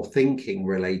brings more thinking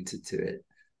related to it.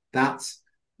 That's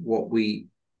what we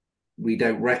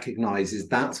don't recognize, is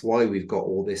that's why we've got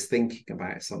all this thinking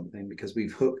about something, because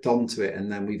we've hooked onto it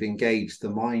and then we've engaged the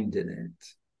mind in it.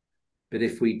 But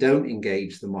if we don't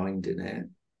engage the mind in it,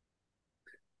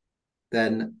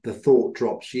 then the thought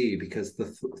drops you, because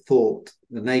the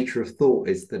nature of thought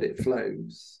is that it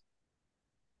flows.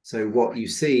 So what you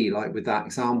see, like with that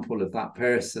example of that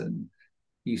person,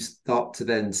 you start to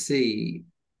then see,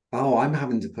 oh, I'm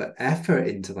having to put effort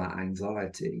into that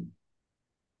anxiety.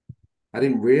 I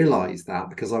didn't realize that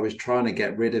because I was trying to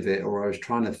get rid of it, or I was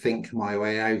trying to think my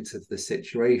way out of the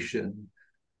situation,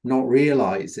 not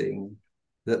realizing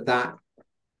that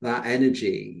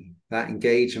energy, that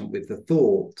engagement with the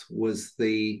thought was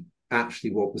the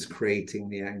actually what was creating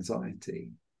the anxiety.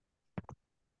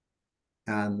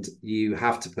 and you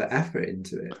have to put effort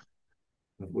into it,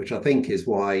 which I think is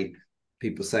why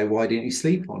people say, why didn't you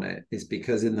sleep on it? It's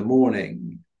because in the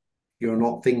morning, you're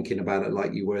not thinking about it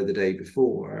like you were the day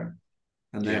before.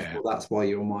 And Yeah. therefore, that's why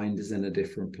your mind is in a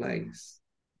different place.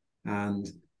 And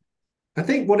I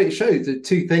think what it shows, the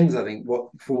two things I think, what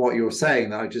from what you were saying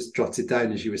that I just jotted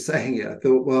down as you were saying it, I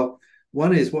thought, well,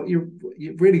 one is what you're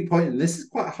really pointing, this is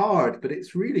quite hard, but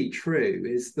it's really true,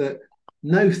 is that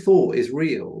no thought is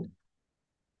real,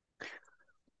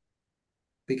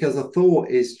 because a thought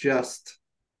is just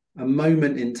a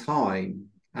moment in time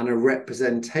and a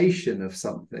representation of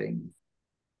something.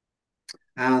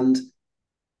 And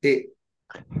it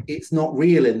it's not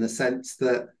real in the sense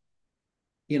that,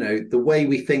 you know, the way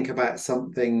we think about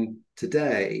something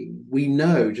today, we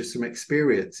know just from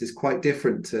experience is quite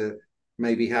different to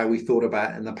maybe how we thought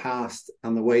about it in the past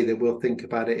and the way that we'll think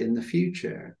about it in the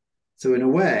future. So in a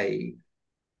way,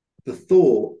 the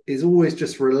thought is always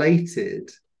just related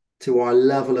to our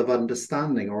level of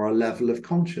understanding or our level of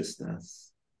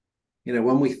consciousness. You know,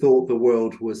 when we thought the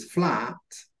world was flat,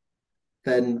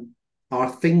 then our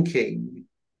thinking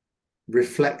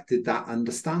reflected that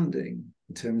understanding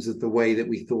in terms of the way that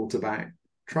we thought about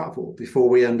travel. Before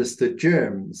we understood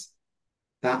germs,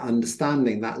 that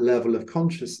understanding, that level of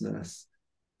consciousness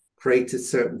created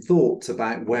certain thoughts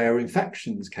about where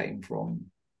infections came from.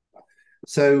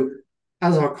 So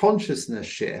as our consciousness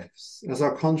shifts, as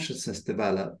our consciousness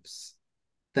develops,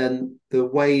 then the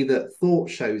way that thought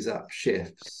shows up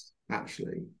shifts,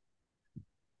 actually.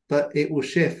 But it will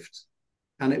shift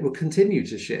and it will continue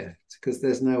to shift because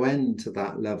there's no end to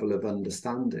that level of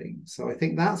understanding. So I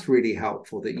think that's really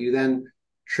helpful, that you then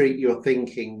treat your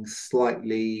thinking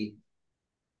slightly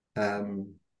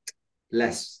um,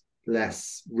 less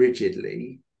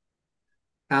rigidly.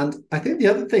 And I think the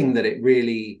other thing that it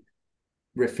really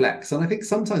reflects, and I think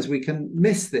sometimes we can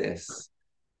miss this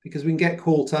because we can get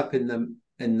caught up in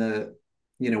the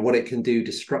you know what it can do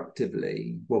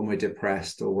destructively when we're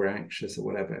depressed or we're anxious or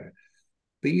whatever.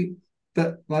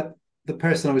 But like the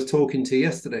person I was talking to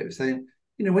yesterday was saying,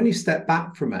 you know, when you step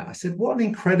back from it, I said, what an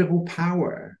incredible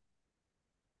power.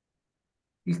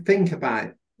 You think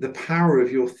about the power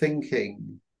of your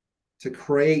thinking to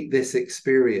create this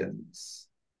experience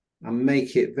and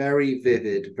make it very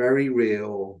vivid, very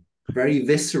real, very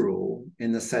visceral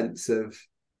in the sense of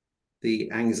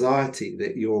the anxiety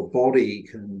that your body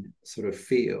can sort of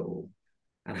feel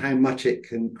and how much it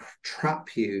can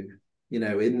trap you, you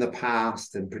know, in the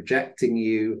past and projecting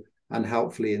you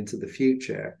unhelpfully into the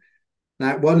future. Now,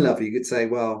 at one level, you could say,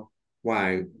 well,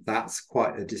 wow, that's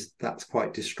quite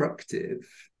destructive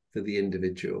for the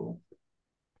individual,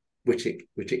 which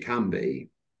it can be.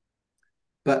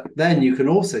 But then you can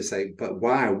also say, but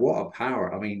wow, what a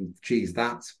power. I mean, geez,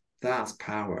 that's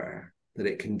power that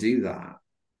it can do that.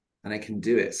 And it can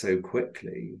do it so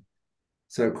quickly.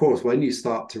 So of course, when you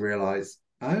start to realize,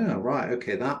 oh, right,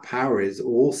 okay, that power is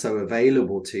also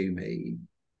available to me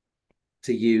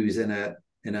to use in a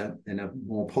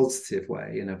more positive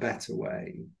way, in a better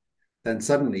way, then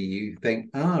suddenly you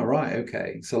think, oh, right,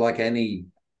 okay. So like any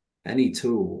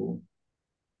tool,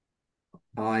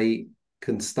 I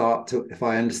can start to, if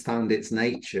I understand its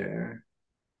nature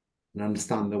and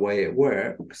understand the way it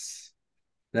works,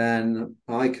 then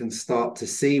I can start to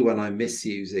see when I'm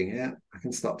misusing it. I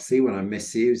can start to see when I'm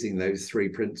misusing those three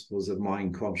principles of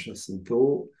mind, consciousness, and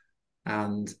thought.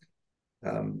 And,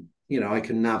 you know, I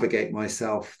can navigate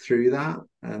myself through that.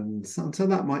 And so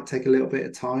that might take a little bit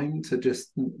of time to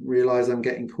just realize I'm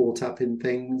getting caught up in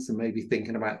things and maybe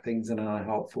thinking about things in an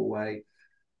unhelpful way.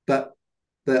 But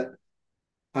that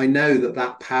I know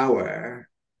that power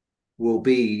will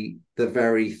be the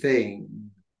very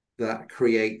thing that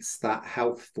creates that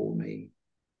health for me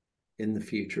in the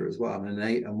future as well,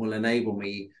 and will enable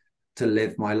me to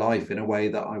live my life in a way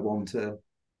that I want to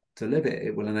live it.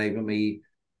 It will enable me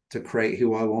to create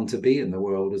who I want to be in the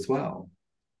world as well.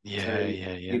 Yeah, So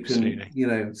yeah, yeah, you can, absolutely. you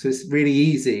know, so it's really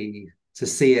easy to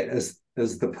see it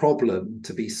as the problem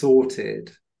to be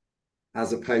sorted,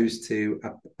 as opposed to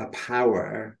a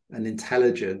power, an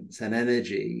intelligence, an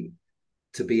energy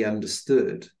to be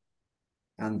understood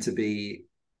and to be,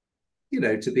 you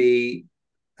know, to be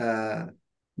uh,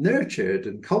 nurtured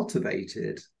and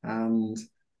cultivated and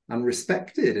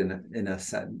respected in a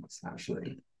sense,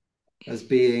 actually, as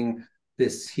being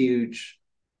this huge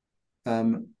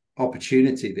um,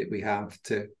 opportunity that we have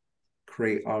to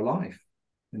create our life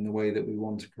in the way that we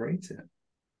want to create it.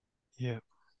 Yeah.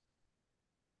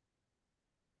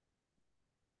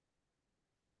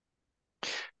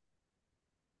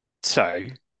 So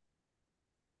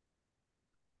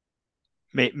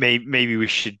maybe we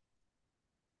should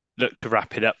look to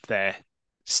wrap it up there.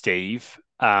 Steve.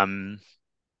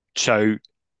 So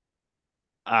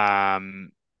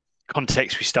um,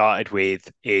 context we started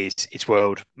with is it's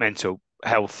World Mental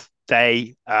Health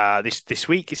Day. This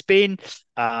week it's been.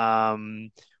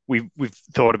 We've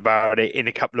thought about it in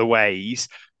a couple of ways.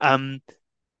 Um,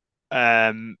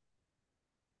 um,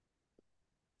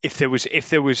 if there was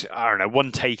I don't know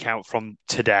one takeout from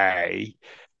today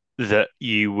that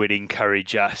you would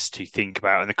encourage us to think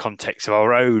about in the context of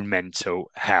our own mental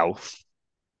health,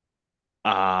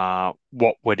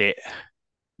 what would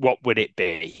it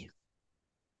be?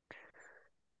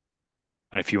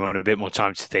 If you want a bit more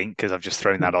time to think, because I've just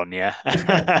thrown that on you,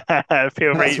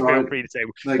 feel That's free feel right. free to say.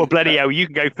 Well, Like, bloody hell, you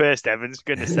can go first, Evans.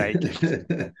 Goodness sake.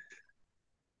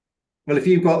 well, if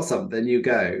you've got something, you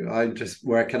go. I'm just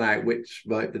working out which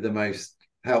might be the most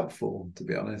helpful, to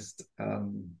be honest.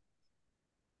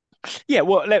 Yeah,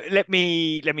 well, let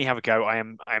me have a go. I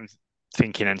am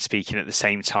thinking and speaking at the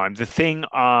same time. The thing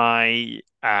I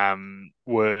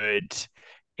would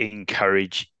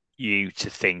encourage you to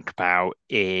think about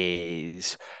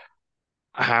is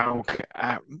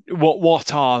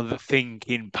what are the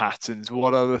thinking patterns?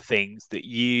 What are the things that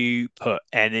you put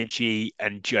energy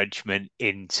and judgment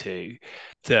into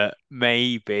that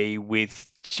maybe with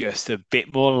just a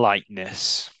bit more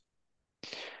lightness,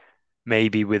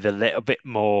 maybe with a little bit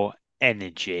more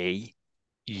energy,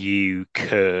 you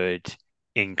could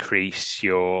increase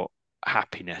your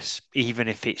happiness, even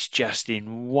if it's just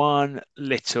in one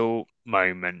little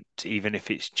moment, even if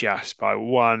it's just by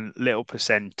one little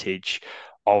percentage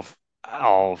of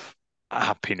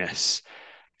happiness,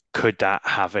 could that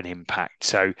have an impact?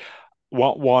 So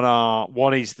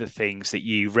what is the things that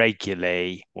you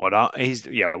regularly what is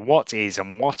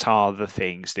and what are the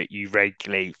things that you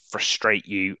regularly frustrate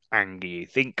you, anger you?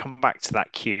 Come back to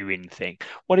that queuing thing.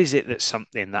 What is it that's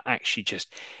something that actually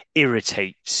just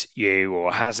irritates you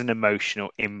or has an emotional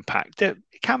impact that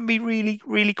can be really,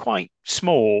 really quite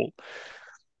small,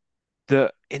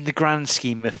 that in the grand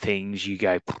scheme of things you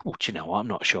go, oh, do you know what? I'm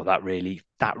not sure that really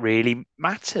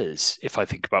matters. If I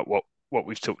think about what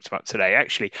we've talked about today,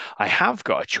 actually, I have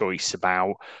got a choice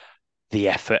about the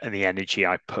effort and the energy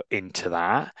I put into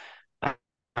that,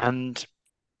 and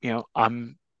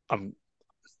I'm I'm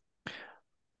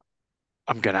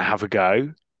going to have a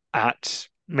go at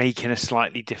making a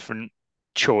slightly different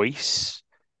choice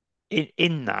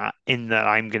in that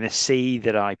I'm going to see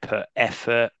that I put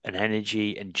effort and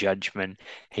energy and judgment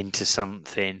into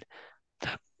something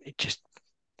that it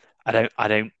I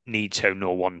don't need to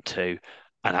nor want to,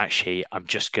 and actually I'm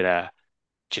just gonna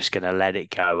let it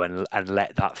go and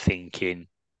let that thinking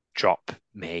drop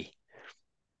me.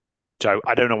 So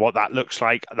I don't know what that looks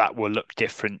like. That will look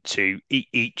different to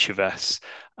each of us.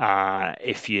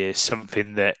 If you're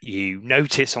something that you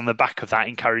notice on the back of that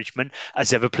encouragement,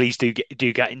 as ever, please do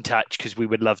get in touch, because we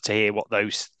would love to hear what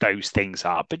those things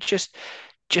are. But just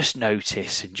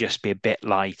notice and just be a bit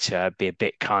lighter, be a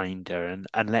bit kinder,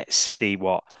 and let's see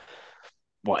what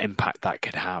impact that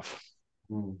could have.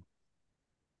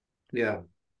 Yeah.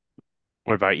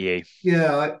 What about you?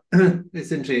 Yeah.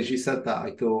 It's interesting. As you said that,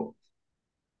 I thought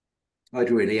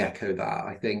I'd really echo that.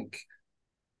 I think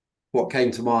what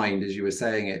came to mind as you were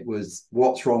saying it was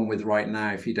what's wrong with right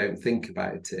now if you don't think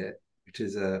about it, which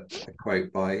is a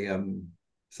quote by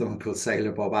someone called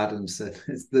Sailor Bob Adamson.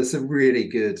 There's a really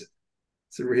good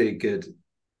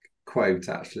quote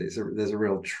actually. There's a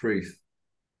real truth,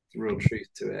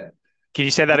 to it. Can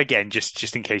you say that again,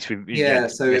 just in case we Yeah,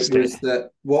 so it missed it? was that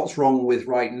what's wrong with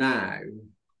right now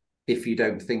if you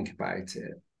don't think about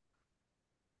it.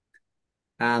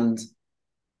 And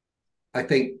I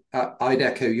think I'd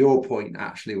echo your point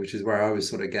actually, which is where I was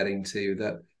sort of getting to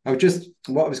that.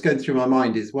 What was going through my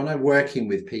mind is when I'm working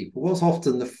with people, what's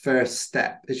often the first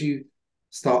step as you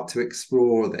start to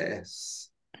explore this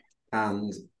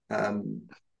and, um,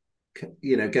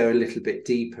 go a little bit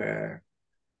deeper.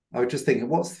 I was just thinking,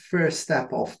 what's the first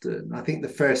step often? I think the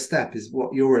first step is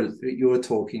what you're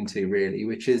talking to really,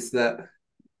 which is that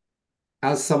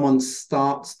as someone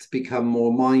starts to become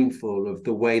more mindful of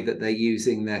the way that they're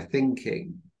using their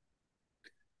thinking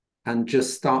and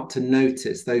just start to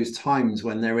notice those times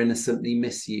when they're innocently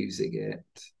misusing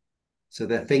it. So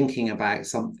they're thinking about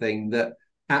something that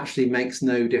actually makes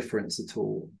no difference at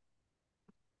all.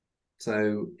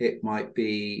 So it might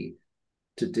be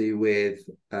to do with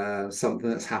something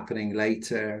that's happening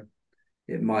later.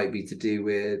 It might be to do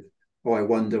with, oh, I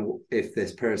wonder if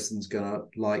this person's going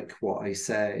to like what I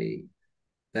say.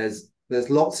 There's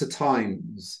lots of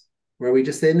times where we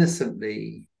just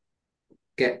innocently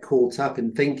get caught up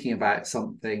in thinking about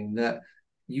something that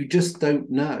you just don't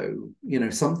know,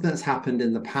 something that's happened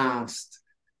in the past,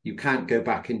 you can't go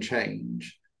back and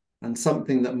change. and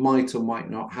something that might or might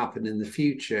not happen in the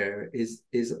future is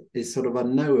sort of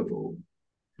unknowable.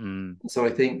 Mm. So I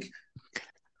think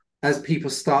as people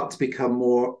start to become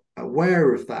more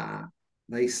aware of that,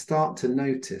 they start to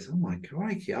notice, oh my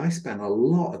crikey, I spend a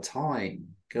lot of time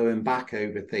going back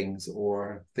over things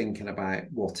or thinking about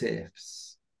what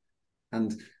ifs.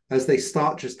 And as they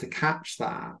start just to catch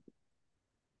that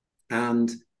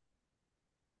and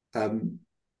um,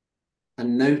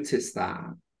 and notice that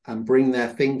and bring their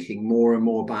thinking more and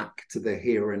more back to the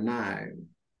here and now,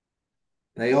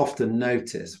 they often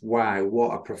notice, wow,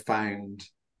 what a profound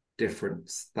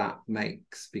difference that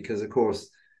makes. Because, of course,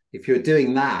 if you're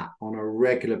doing that on a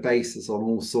regular basis on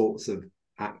all sorts of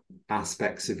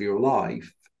aspects of your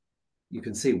life, you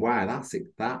can see, wow,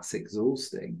 that's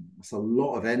exhausting. It's a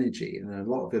lot of energy and a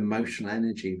lot of emotional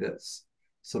energy that's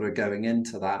sort of going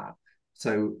into that.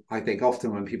 So I think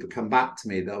often when people come back to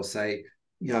me, they'll say,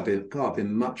 yeah, I've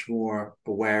been much more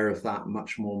aware of that,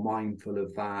 much more mindful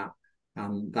of that.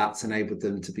 And that's enabled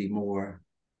them to be more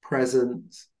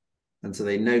present. And so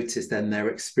they notice then their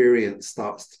experience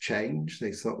starts to change.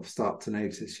 They sort of start to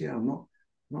notice, yeah, I'm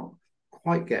not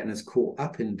quite getting as caught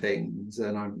up in things,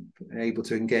 and I'm able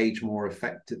to engage more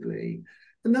effectively.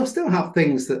 And they'll still have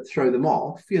things that throw them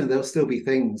off. There'll still be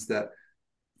things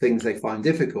they find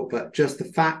difficult, but just the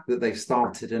fact that they've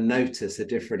started to notice a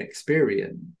different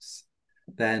experience,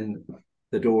 then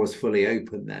the door's fully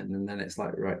open then. And then it's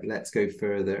like, right, let's go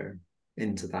further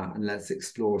into that and let's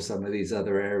explore some of these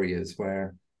other areas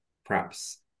where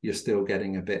perhaps you're still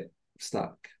getting a bit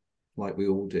stuck, like we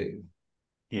all do.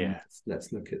 And Yeah.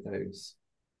 let's look at those.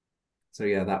 So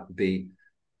yeah, that would be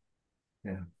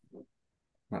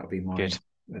my Good.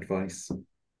 advice.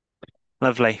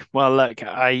 Lovely. Well, look,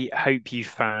 I hope you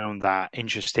found that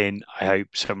interesting. I hope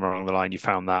somewhere along the line you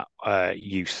found that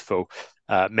useful.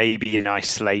 Maybe in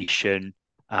isolation,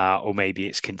 or maybe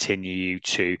it's continue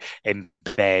to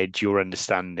embed your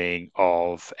understanding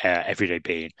of everyday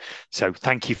being. So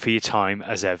thank you for your time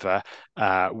as ever.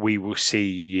 We will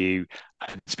see you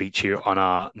and speak to you on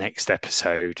our next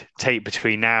episode. Take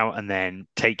between now and then,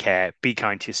 take care, be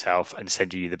kind to yourself, and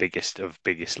send you the biggest of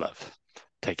biggest love.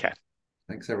 Take care.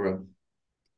 Thanks, everyone.